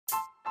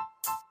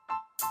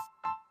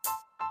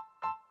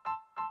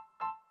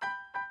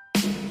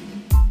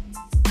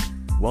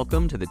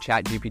Welcome to the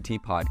ChatGPT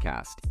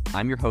podcast.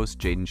 I'm your host,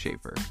 Jaden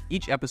Schaefer.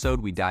 Each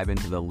episode, we dive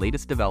into the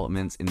latest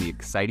developments in the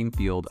exciting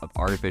field of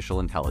artificial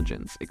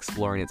intelligence,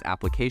 exploring its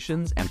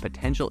applications and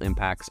potential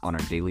impacts on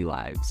our daily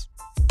lives.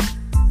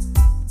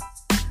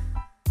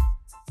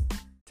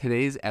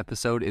 Today's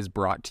episode is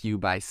brought to you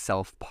by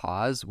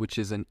Self-Pause, which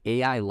is an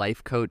AI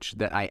life coach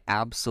that I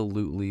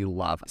absolutely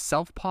love.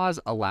 Self-Pause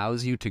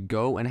allows you to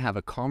go and have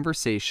a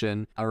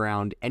conversation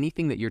around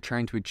anything that you're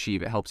trying to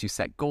achieve. It helps you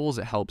set goals.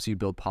 It helps you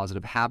build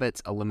positive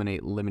habits,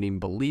 eliminate limiting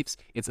beliefs.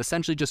 It's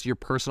essentially just your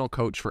personal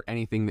coach for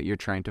anything that you're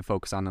trying to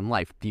focus on in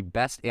life. The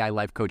best AI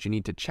life coach. You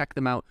need to check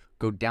them out.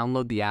 Go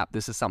download the app.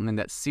 This is something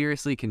that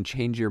seriously can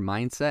change your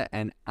mindset,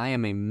 and I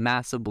am a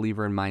massive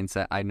believer in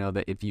mindset. I know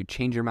that if you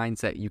change your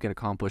mindset, you can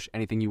accomplish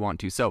anything you want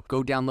to. So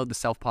go download the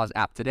Self-Pause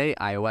app today,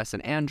 iOS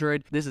and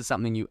Android. This is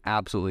something you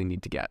absolutely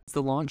need to get. It's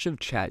the launch of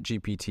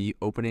ChatGPT.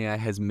 OpenAI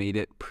has made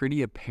it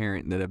pretty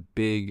apparent that a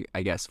big,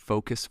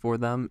 focus for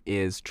them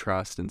is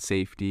trust and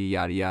safety,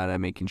 yada yada,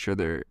 making sure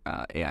their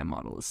AI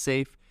model is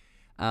safe.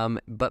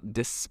 But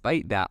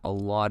despite that, a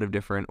lot of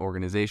different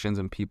organizations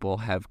and people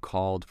have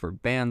called for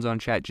bans on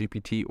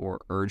ChatGPT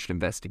or urged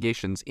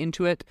investigations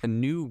into it. A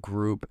new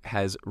group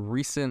has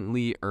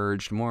recently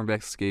urged more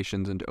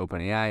investigations into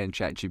OpenAI and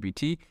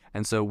ChatGPT,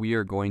 and so we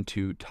are going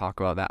to talk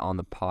about that on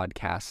the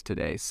podcast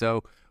today.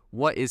 So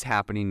what is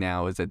happening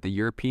now is that the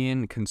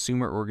European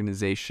Consumer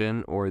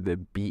Organization, or the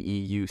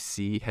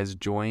BEUC, has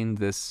joined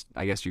this,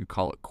 I guess you'd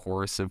call it,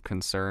 chorus of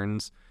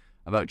concerns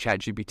about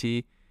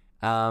ChatGPT.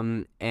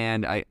 And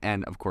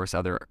of course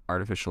other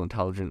artificial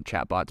intelligence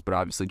chatbots, but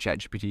obviously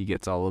ChatGPT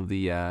gets all of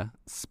the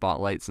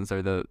spotlight since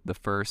they're the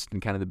first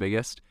and kind of the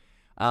biggest.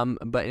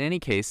 But in any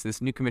case,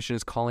 this new commission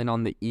is calling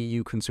on the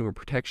EU consumer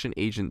protection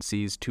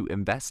agencies to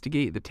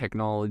investigate the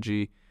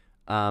technology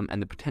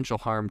and the potential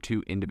harm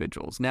to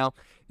individuals. Now,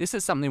 this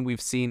is something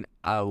we've seen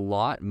a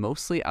lot,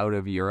 mostly out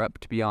of Europe,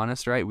 to be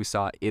honest, right? We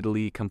saw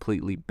Italy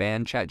completely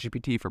ban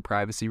ChatGPT for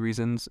privacy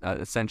reasons.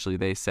 Essentially,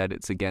 they said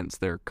it's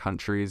against their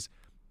country's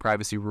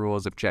privacy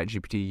rules. If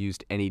ChatGPT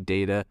used any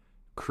data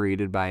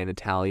created by an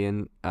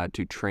Italian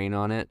to train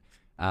on it,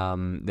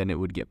 then it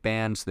would get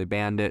banned. So they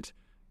banned it.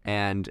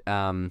 And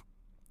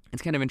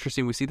it's kind of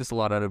interesting. We see this a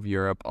lot out of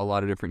Europe. A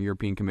lot of different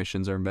European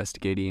commissions are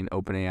investigating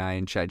OpenAI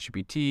and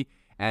ChatGPT.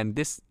 And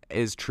this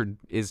is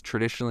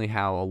traditionally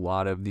how a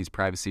lot of these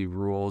privacy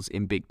rules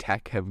in big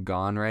tech have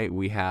gone, right?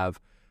 We have,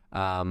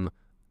 a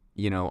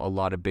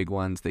lot of big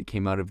ones that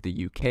came out of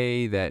the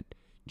UK, that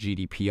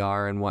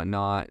GDPR and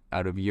whatnot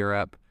out of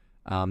Europe.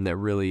 That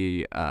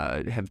really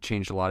have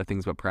changed a lot of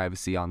things about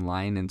privacy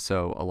online, and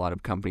so a lot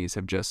of companies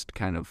have just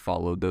kind of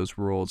followed those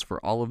rules for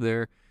all of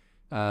their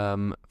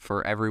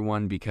for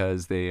everyone,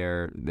 because they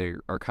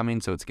are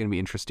coming. So it's going to be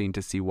interesting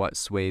to see what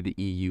sway the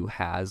EU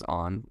has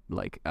on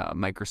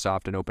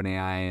Microsoft and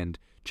OpenAI and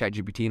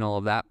ChatGPT and all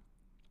of that.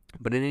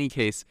 But in any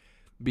case,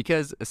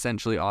 because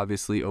essentially,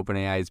 obviously,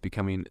 OpenAI is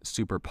becoming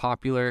super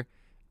popular,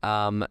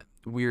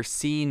 we're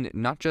seeing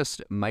not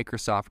just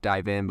Microsoft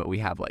dive in, but we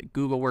have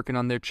Google working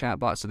on their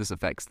chatbot, so this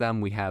affects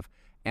them. We have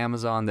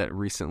Amazon that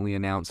recently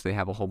announced they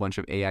have a whole bunch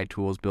of AI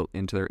tools built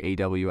into their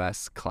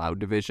AWS cloud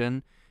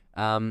division.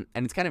 And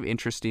it's kind of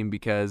interesting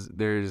because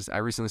I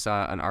recently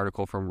saw an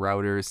article from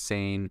Reuters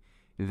saying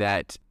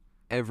that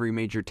every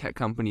major tech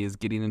company is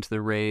getting into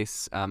the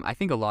race. I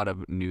think a lot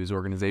of news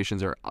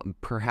organizations are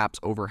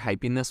perhaps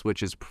overhyping this,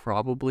 which is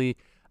probably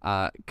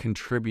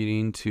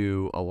contributing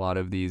to a lot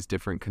of these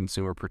different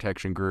consumer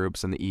protection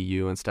groups and the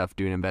EU and stuff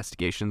doing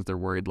investigations. They're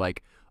worried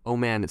oh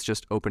man, it's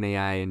just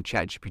OpenAI and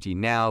ChatGPT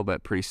now,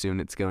 but pretty soon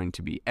it's going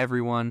to be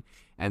everyone.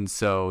 And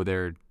so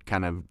they're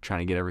kind of trying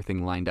to get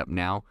everything lined up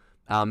now.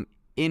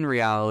 In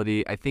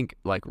reality, I think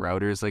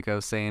Reuters, I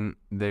was saying,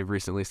 they've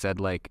recently said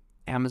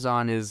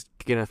Amazon is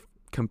going to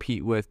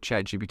compete with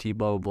ChatGPT,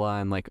 blah, blah, blah,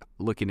 and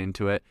looking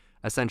into it.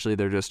 Essentially,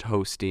 they're just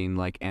hosting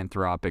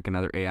Anthropic and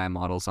other AI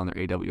models on their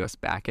AWS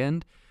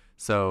backend.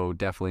 So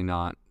definitely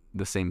not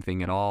the same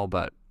thing at all.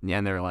 But yeah,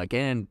 and they're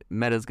and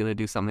Meta's going to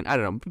do something. I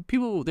don't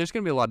know. There's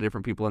going to be a lot of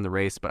different people in the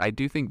race, but I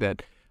do think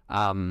that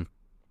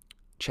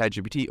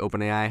ChatGPT,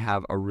 OpenAI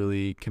have a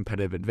really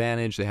competitive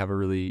advantage. They have a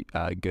really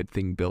good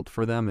thing built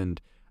for them, and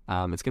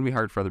it's going to be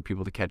hard for other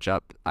people to catch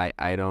up.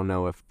 I don't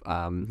know if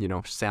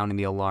sounding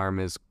the alarm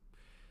is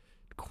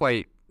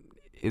going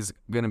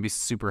to be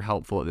super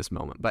helpful at this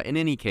moment. But in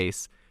any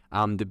case,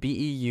 the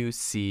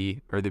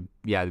BEUC, the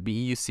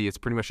BEUC, it's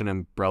pretty much an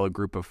umbrella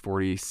group of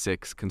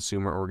 46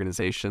 consumer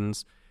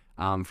organizations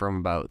from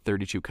about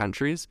 32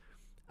 countries,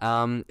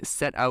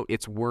 set out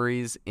its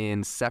worries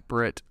in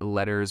separate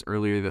letters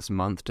earlier this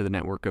month to the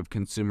Network of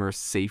Consumer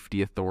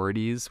Safety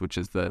Authorities, which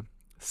is the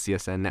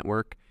CSN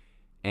network.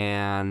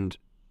 And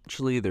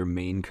actually their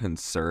main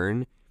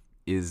concern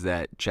is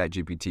that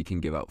ChatGPT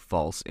can give out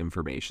false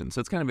information. So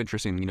it's kind of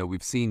interesting.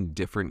 We've seen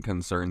different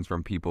concerns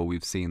from people.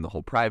 We've seen the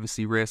whole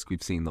privacy risk.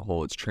 We've seen the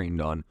whole it's trained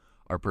on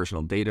our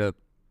personal data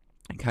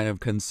kind of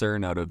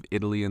concern out of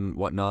Italy and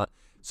whatnot.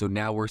 So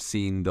now we're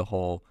seeing the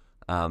whole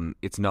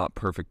it's not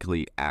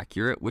perfectly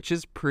accurate, which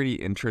is pretty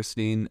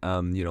interesting.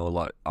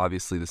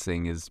 Obviously this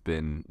thing has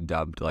been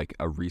dubbed like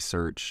a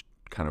research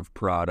kind of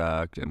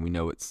product, and we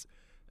know it's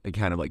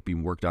kind of like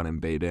being worked on in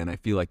beta, and I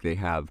feel like they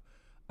have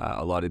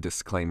a lot of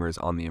disclaimers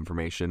on the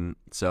information.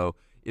 So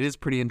it is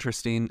pretty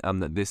interesting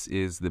that this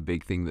is the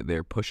big thing that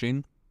they're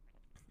pushing.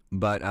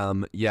 But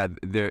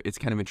it's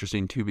kind of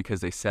interesting too,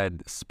 because they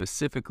said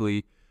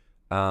specifically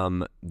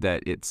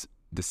that it's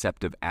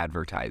deceptive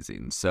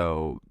advertising.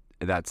 So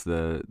that's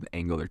the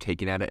angle they're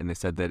taking at it. And they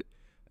said that,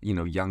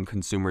 young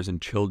consumers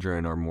and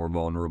children are more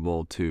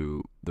vulnerable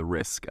to the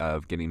risk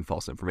of getting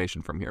false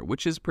information from here,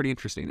 which is pretty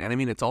interesting.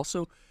 And it's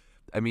also,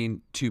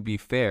 to be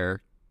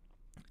fair,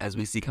 as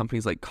we see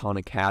companies like Khan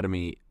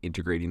Academy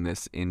integrating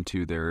this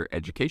into their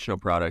educational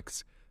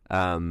products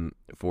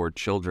for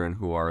children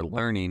who are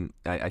learning,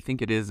 I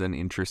think it is an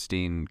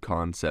interesting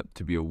concept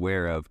to be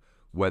aware of,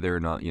 whether or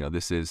not,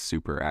 this is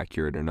super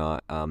accurate or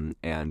not,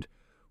 and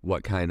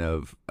what kind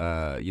of,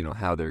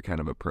 how they're kind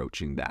of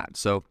approaching that.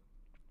 So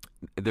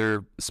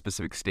their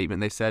specific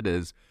statement, they said,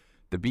 is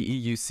the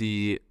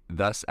BEUC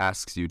thus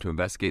asks you to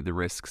investigate the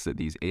risks that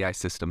these AI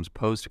systems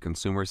pose to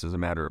consumers as a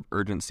matter of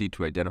urgency,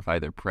 to identify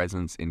their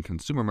presence in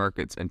consumer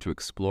markets, and to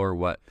explore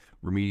what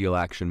remedial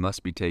action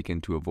must be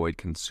taken to avoid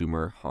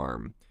consumer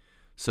harm.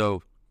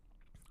 So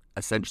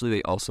essentially,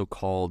 they also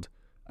called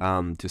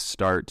to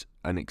start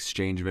an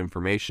exchange of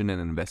information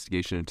and an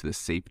investigation into the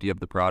safety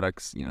of the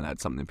products.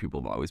 That's something that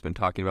people have always been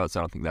talking about, so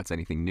I don't think that's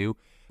anything new.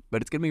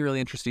 But it's going to be really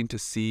interesting to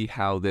see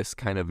how this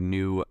kind of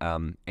new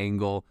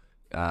angle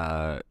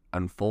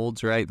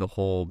unfolds, right? The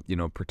whole,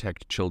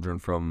 protect children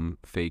from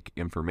fake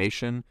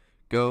information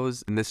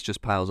goes. And this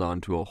just piles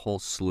on to a whole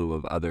slew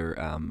of other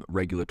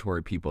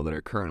regulatory people that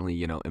are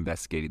currently,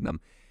 investigating them.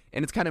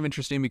 And it's kind of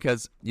interesting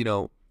because,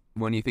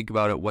 when you think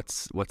about it,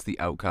 what's the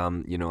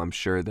outcome? I'm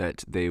sure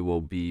that they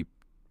will be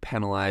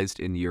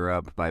penalized in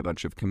Europe by a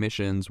bunch of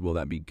commissions. Will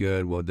that be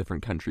good? Will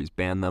different countries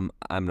ban them?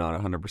 I'm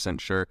not 100%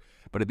 sure.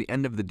 But at the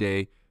end of the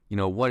day,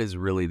 what is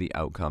really the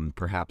outcome?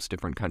 Perhaps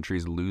different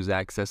countries lose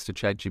access to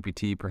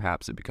ChatGPT.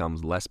 Perhaps it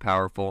becomes less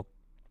powerful.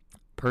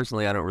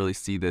 Personally, I don't really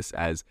see this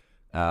as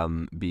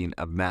being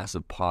a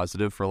massive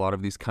positive for a lot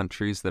of these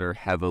countries that are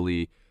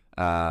heavily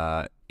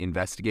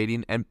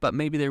investigating. But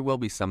maybe there will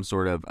be some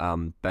sort of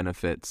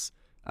benefits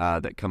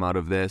that come out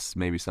of this,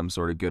 maybe some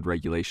sort of good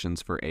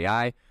regulations for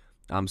AI.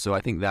 So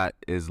I think that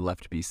is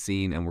left to be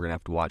seen, and we're going to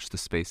have to watch the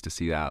space to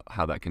see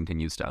how that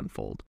continues to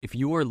unfold. If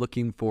you are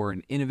looking for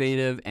an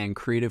innovative and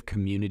creative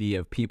community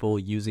of people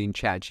using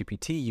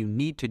ChatGPT, you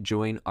need to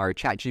join our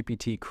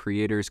ChatGPT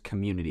creators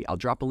community. I'll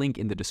drop a link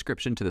in the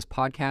description to this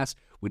podcast.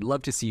 We'd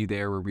love to see you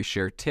there, where we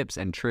share tips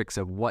and tricks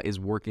of what is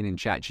working in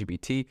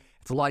ChatGPT.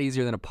 It's a lot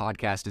easier than a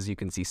podcast, as you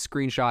can see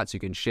screenshots, you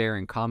can share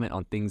and comment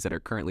on things that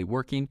are currently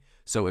working.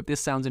 So if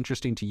this sounds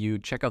interesting to you,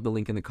 check out the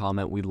link in the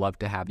comment. We'd love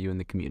to have you in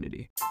the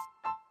community.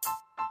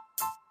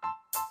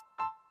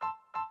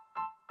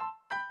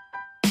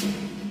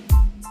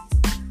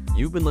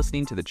 You've been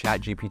listening to the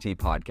ChatGPT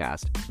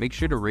podcast. Make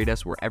sure to rate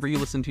us wherever you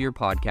listen to your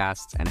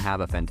podcasts, and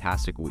have a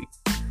fantastic week.